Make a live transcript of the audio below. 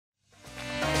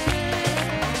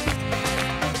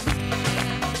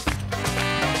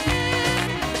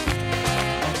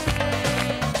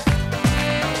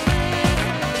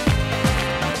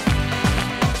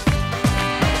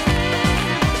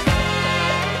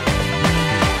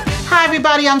Hi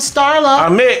everybody, I'm Starla.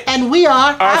 I'm Mik. And we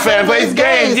are Our Fan Plays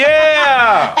Games.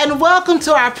 Yeah! And welcome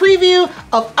to our preview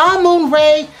of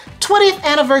Amun-Re 20th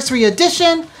Anniversary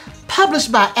Edition,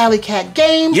 published by Alley Cat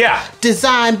Games. Yeah.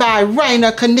 Designed by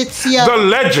Reiner Knizia. The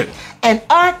legend. And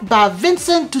art by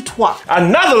Vincent Dutrait.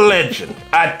 Another legend.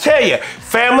 I tell you,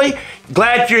 family,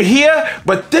 glad you're here,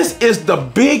 but this is the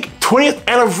big 20th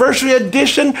anniversary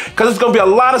edition because there's going to be a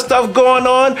lot of stuff going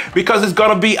on because it's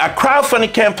going to be a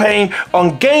crowdfunding campaign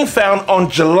on GameFound on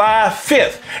July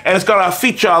 5th, and it's going to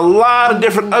feature a lot of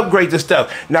different upgrades and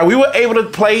stuff. Now, we were able to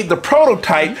play the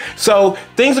prototype, so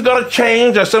things are going to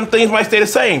change or some things might stay the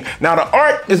same. Now, the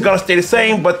art is going to stay the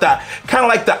same, but the kind of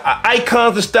like the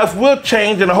icons and stuff will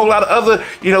change, and a whole lot of other,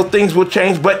 things will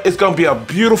change, but it's going to be a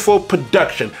beautiful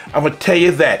production. I'm going to tell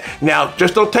you that. Now,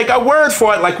 just don't take our word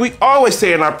for it. Like we always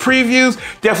say in our previews,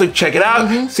 definitely check it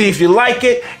out, see if you like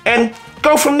it, and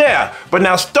go from there. But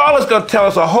now Starla's going to tell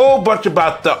us a whole bunch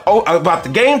about the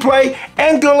gameplay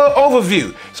and do a little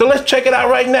overview. So let's check it out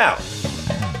right now.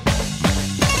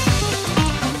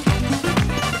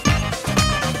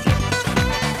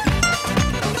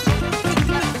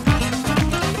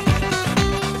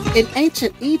 In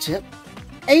ancient Egypt,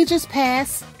 ages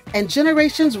pass and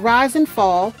generations rise and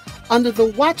fall under the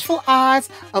watchful eyes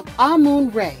of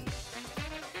Amun-Re.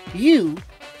 You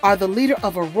are the leader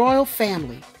of a royal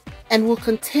family and will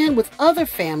contend with other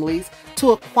families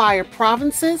to acquire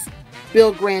provinces,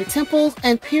 build grand temples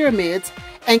and pyramids,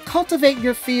 and cultivate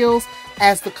your fields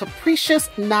as the capricious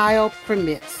Nile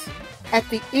permits. At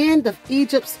the end of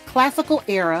Egypt's classical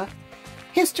era,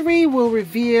 history will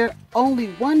revere only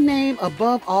one name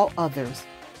above all others.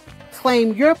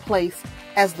 Claim your place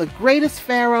as the greatest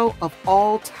pharaoh of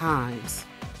all times.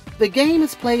 The game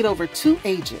is played over 2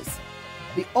 ages,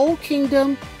 the Old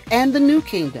Kingdom and the New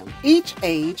Kingdom. Each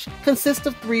age consists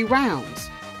of 3 rounds.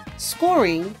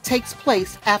 Scoring takes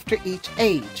place after each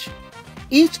age.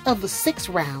 Each of the 6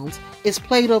 rounds is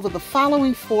played over the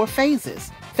following 4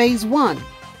 phases. Phase 1,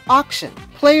 auction.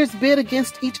 Players bid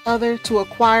against each other to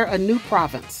acquire a new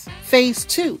province. Phase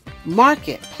 2,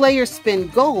 market. Players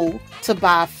spend gold to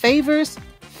buy favors,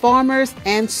 farmers,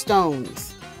 and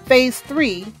stones. Phase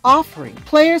 3, offering.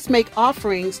 Players make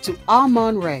offerings to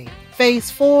Amun-Re.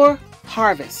 Phase 4,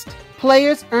 harvest.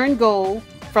 Players earn gold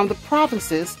from the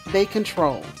provinces they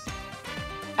control.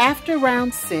 After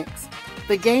round 6,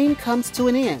 the game comes to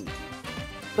an end.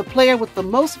 The player with the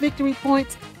most victory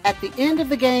points at the end of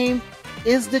the game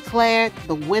is declared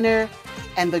the winner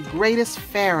and the greatest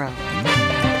pharaoh.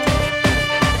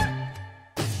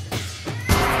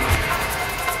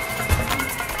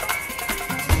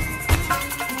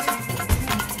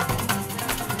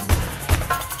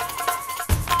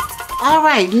 All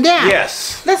right, now,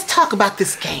 yes, let's talk about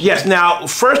this game. Yes, now,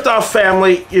 first off,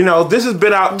 family, this has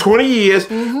been out 20 years.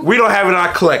 We don't have it in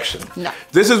our collection. No.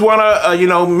 This is one of,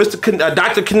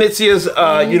 Dr. Knizia's,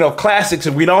 classics,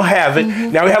 and we don't have it.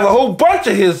 Now, we have a whole bunch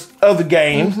of his other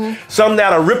games, some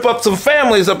that'll rip up some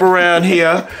families up around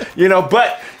here,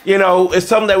 but, it's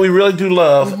something that we really do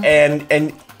love, and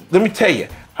let me tell you,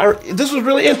 this was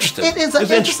really interesting. It is an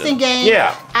interesting game.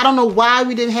 Yeah. I don't know why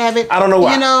we didn't have it. I don't know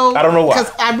why. I don't know why.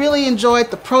 Because I really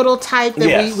enjoyed the prototype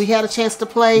that we had a chance to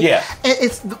play. Yeah.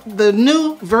 It's the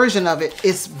new version of it.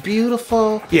 It's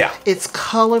beautiful. Yeah. It's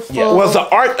colorful. Yeah. Well, it's the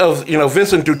art of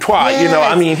Vincent Dutrait.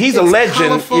 Yes. He's a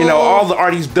legend. Colorful. All the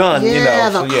art he's done. Yeah.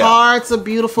 The cards are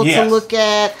beautiful to look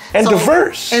at. And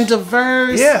diverse. And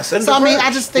diverse. Yes. And diverse.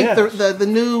 I just think the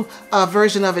new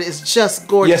version of it is just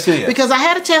gorgeous. Yes, it is. Because I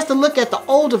had a chance to look at the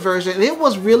older version, and it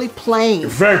was really plain.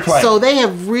 Very plain. So they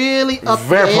have really upped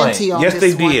the ante on this one.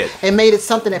 Yes, they did. And made it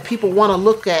something that people want to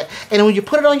look at. And when you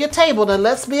put it on your table, then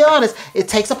let's be honest, it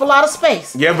takes up a lot of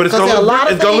space. Yeah, but it's going to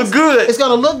look good. It's going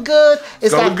to look good.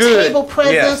 It's got table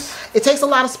presence. Yes. It takes a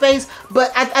lot of space.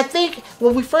 But I think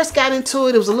when we first got into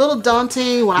it, it was a little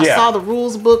daunting when I saw the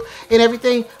rules book and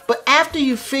everything. But after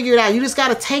you figure it out, you just got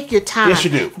to take your time. Yes, you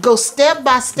do. Go step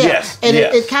by step. Yes. And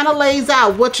it kind of lays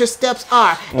out what your steps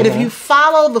are. And if you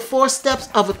follow the 4 steps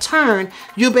of a turn,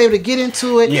 you'll be able to get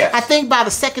into it. Yes. I think by the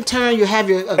 2nd turn, you have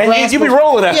your and you'll be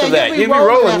rolling after that. You'll be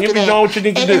rolling. You'll be doing what you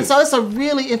need to do. And so it's a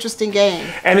really interesting game.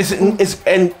 And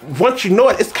and once you know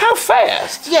it, it's kind of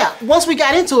fast. Yeah. Once we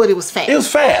got into it, it was fast. It was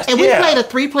fast. And we played a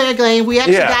 3-player game. We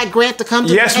actually got Grant to come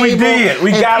to the table. Yes, we did.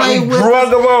 We got him. We drug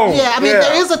him on. Yeah, I mean,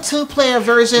 there is a 2-player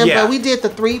version, but we did the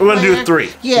 3-player. We're going to do 3.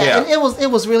 Yeah, and it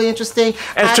was really interesting.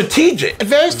 And strategic.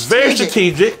 Very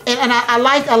strategic. And I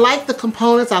like the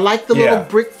components. I like the little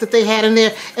bricks that they had in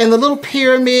there and the little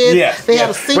pyramid. Yes. They had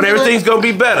a singular. But everything's going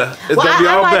to be better. It's going to be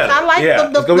all better. I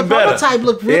like the prototype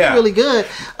looked really good.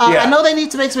 I know they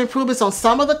need to make some improvements on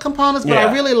some of the components, but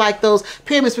I really like those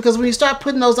pyramids because when you start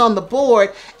putting those on the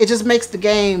board, it just makes the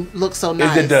game look so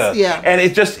nice. It does. Yeah. And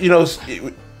it just,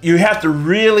 you have to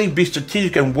really be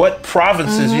strategic in what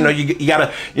provinces, you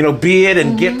got to, bid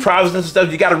and get provinces and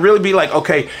stuff. You got to really be like,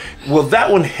 okay, will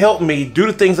that one help me do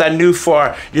the things I knew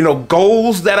for,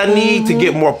 goals that I need to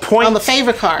get more points? On the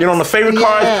favorite cards. On the favorite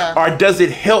cards? Or does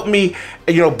it help me,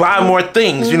 buy more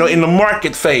things, in the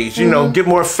market phase, get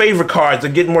more favorite cards or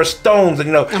get more stones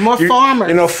and, and more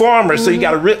farmers. Farmers. So you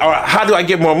got to, or how do I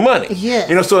get more money?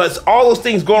 Yeah. So it's all those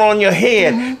things going on in your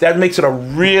head that makes it a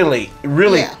really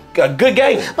a good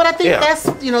game. But I think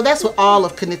that's what all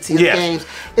of Knizia's games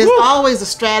is. Always a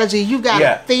strategy. You got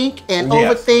to think and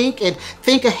overthink and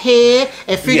think ahead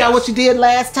and figure out what you did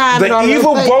last time. The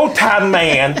evil bow tie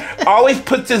man always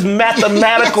puts his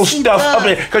mathematical stuff up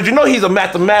in, because he's a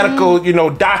mathematical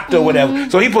doctor or whatever.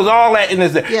 So he puts all that in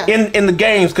his in the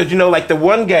games, because like the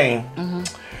one game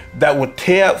that would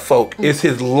tear up folk is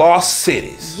his Lost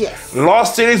Cities. Yes.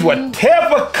 Lost Cities would tear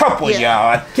up a couple,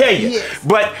 y'all, I tell you. Yes.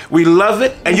 But we love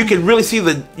it, and you can really see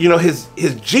the, his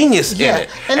genius in it.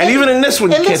 And even in this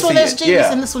one, you can see it. There's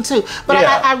genius in this one too. But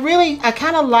I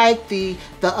kind of like the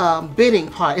bidding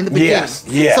part in the beginning.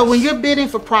 Yes. So when you're bidding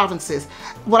for provinces,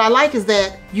 what I like is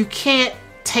that you can't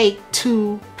take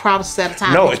 2 provinces at a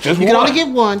time. No, it's just you can only get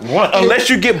one.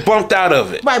 Unless you get bumped out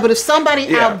of it. Right, but if somebody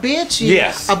outbids you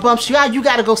or bumps you out, you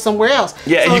got to go somewhere else.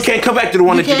 Yeah, and you can't come back to the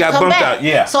one that you got bumped out.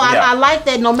 Yeah. So I like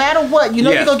that. No matter what,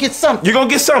 you're gonna get something. You're gonna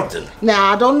get something.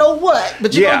 Now I don't know what,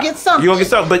 but you're gonna get something. You're gonna get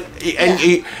something. But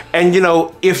and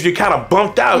if you're kind of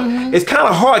bumped out, it's kind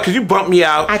of hard because you bumped me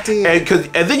out. I did.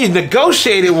 And then you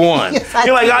negotiated one.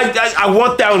 You're like, I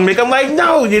want that one, Mick. I'm like,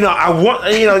 no, I want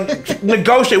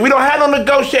negotiate. We don't have no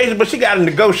negotiation, but she got to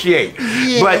negotiate.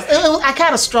 But I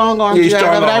kind of strong-armed you out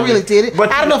of it. I really did it.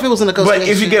 But I don't know if it was a negotiation. But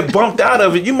if you get bumped out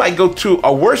of it, you might go to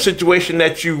a worse situation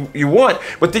that you want.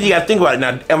 But then you got to think about it.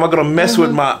 Now, am I going to mess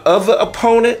with my other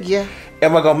opponent? Yeah.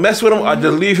 Am I going to mess with him or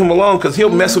just leave him alone? Because he'll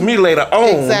mess with me later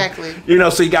on. Exactly.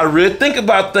 So you got to really think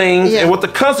about things and what the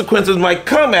consequences might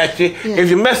come at you if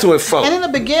you're messing with folks. And in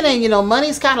the beginning,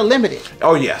 money's kind of limited.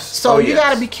 Oh, yes. So you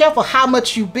got to be careful how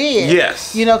much you bid.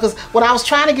 Yes. Because when I was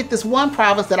trying to get this one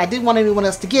province that I didn't want anyone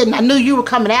else to get, and I knew you were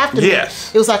coming after me.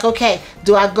 It was like, okay,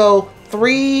 do I go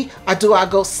 3 or do I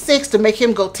go 6 to make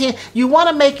him go 10? You want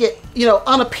to make it,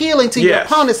 unappealing to your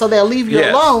opponent so they'll leave you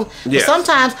alone.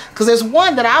 Sometimes, because there's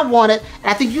one that I wanted, and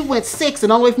I think you went 6,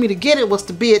 and the only way for me to get it was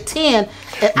to bid 10.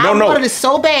 And I wanted it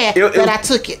so bad that I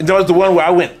took it. There was the one where I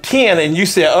went 10, and you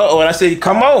said, uh-oh, and I said,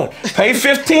 come on, pay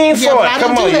 15 for it.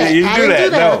 Come on, you didn't do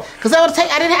that. No. Because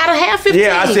I didn't have 15.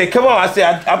 Yeah, I said, come on. I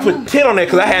said, I put 10 on there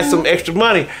because I had some extra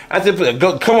money. I said,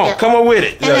 come on with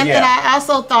it. And I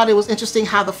also thought it was interesting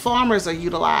how the farmers are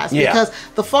utilized, because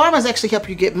the farmers actually help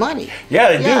you get money.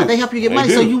 Yeah, they do. They help you get money.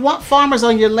 So you want farmers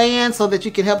on your land so that you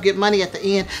can help get money at the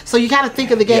end. So you got to think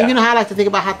of the game. You know how I like to think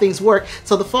about how things work.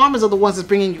 So the farmers are the ones that's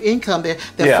bringing you income.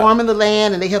 They're farming the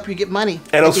land, and they help you get money.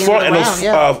 And those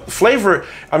flavor,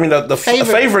 the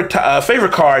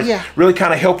favorite cards really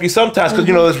kind of help you sometimes, because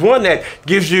there's one that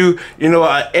gives you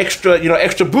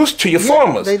extra boost to your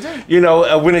farmers. They do.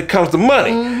 When it comes to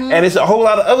money, and it's a whole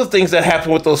lot of other things that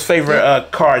happen with those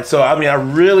favorite cards. So I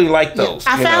really like those.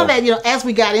 I found that as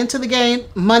we got into the game,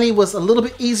 money was a little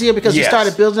bit easier because you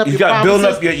started building up your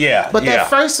provinces. But that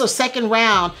first or second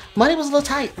round, money was a little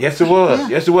tight. Yes, it was.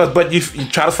 Yes, it was. But you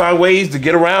try to find ways to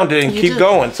get around it and keep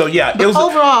going. So it was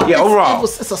overall.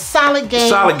 It's a solid game.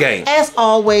 Solid game. As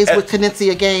always with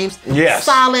Knizia games. Yes.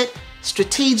 Solid,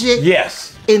 strategic. Yes.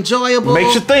 Enjoyable.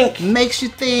 Makes you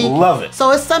think. Love it. So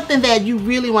it's something that you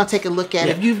really want to take a look at.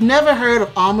 If you've never heard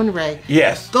of Amun-Re,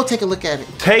 go take a look at it.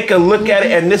 Take a look at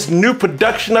it, and this new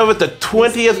production of it, the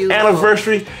 20th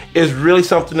anniversary, is really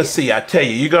something to see. I tell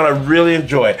you, you're going to really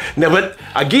enjoy it. Now, but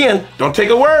again, don't take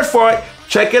a word for it.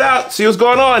 Check it out. See what's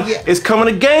going on. It's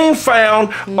coming to Game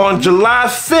Found on July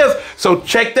 5th. So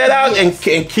check that out and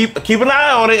keep an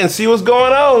eye on it and see what's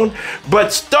going on. But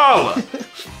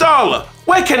Starla,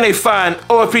 where can they find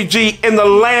OFPG in the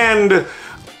land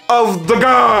of the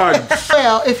gods?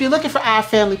 Well, if you're looking for Our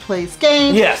Family Plays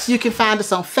Games, you can find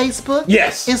us on Facebook,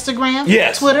 Instagram,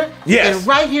 Twitter, and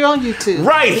right here on YouTube.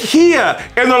 Right here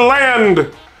in the land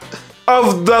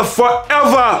of the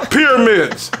forever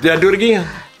pyramids. Did I do it again?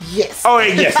 Yes. Oh,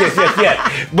 yes.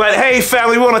 But hey,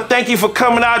 family, we want to thank you for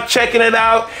coming out, checking it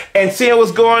out, and seeing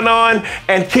what's going on.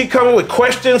 And keep coming with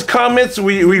questions, comments.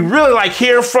 We really like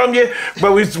hearing from you.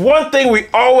 But it's one thing we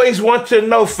always want you to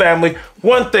know, family.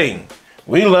 One thing.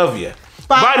 We love you.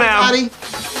 Bye now.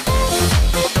 everybody.